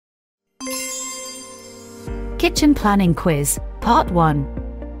Kitchen Planning Quiz, Part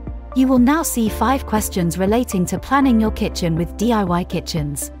 1. You will now see 5 questions relating to planning your kitchen with DIY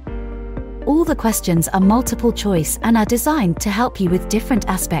kitchens. All the questions are multiple choice and are designed to help you with different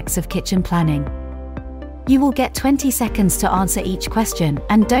aspects of kitchen planning. You will get 20 seconds to answer each question,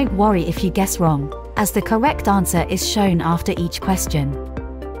 and don't worry if you guess wrong, as the correct answer is shown after each question.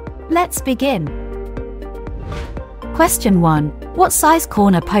 Let's begin. Question 1. What size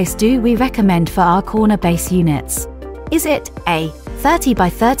corner post do we recommend for our corner base units? Is it A. 30 by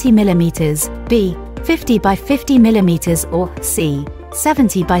 30 mm, B. 50 by 50 mm, or C.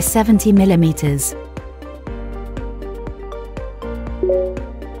 70 by 70 mm?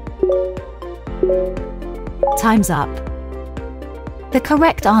 Time's up. The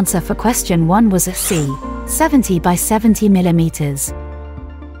correct answer for question 1 was a C. 70 by 70 mm.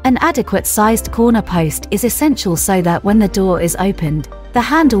 An adequate sized corner post is essential so that when the door is opened, the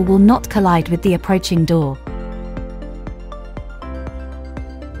handle will not collide with the approaching door.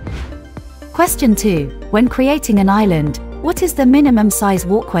 Question 2. When creating an island, what is the minimum size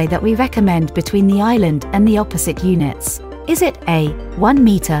walkway that we recommend between the island and the opposite units? Is it A. 1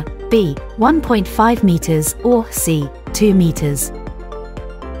 meter, B. 1.5 meters, or C. 2 meters?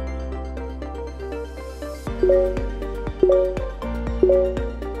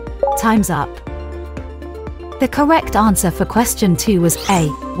 Time's up. The correct answer for question 2 was A.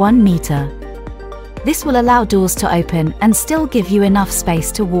 1 meter. This will allow doors to open and still give you enough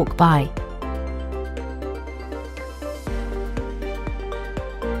space to walk by.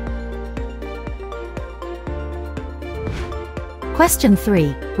 Question 3.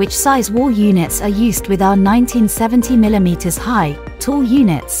 Which size wall units are used with our 1970 mm high, tall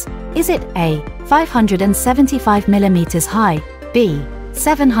units? Is it A. 575 mm high, B.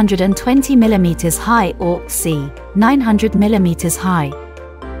 720 mm high, or C. 900 mm high?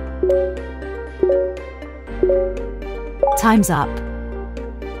 Time's up.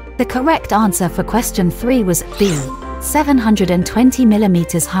 The correct answer for question 3 was B. 720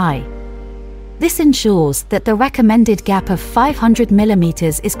 mm high. This ensures that the recommended gap of 500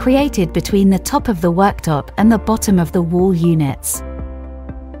 mm is created between the top of the worktop and the bottom of the wall units.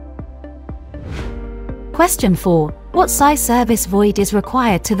 Question 4. What size service void is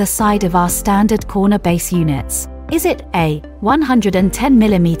required to the side of our standard corner base units? Is it A. 110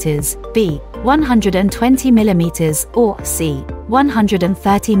 mm, B. 120 mm, or C.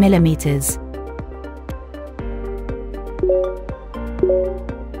 130 mm?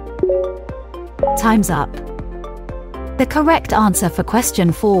 Time's up. The correct answer for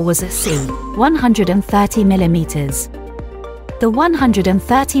question 4 was a C. 130 mm. The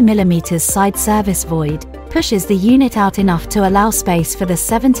 130 mm side service void pushes the unit out enough to allow space for the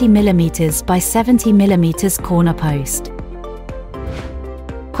 70 mm by 70 mm corner post.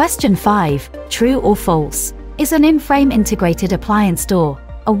 Question 5. True or false? Is an in-frame integrated appliance door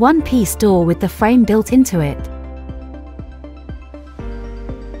a one-piece door with the frame built into it?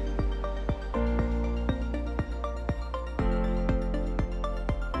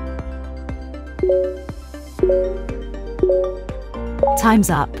 Time's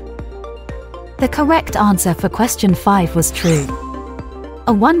up. The correct answer for question 5 was true.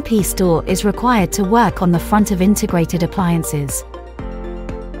 A one-piece door is required to work on the front of integrated appliances.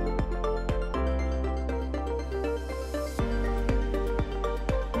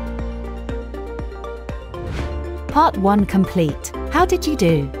 Part 1 complete. How did you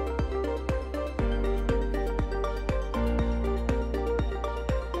do?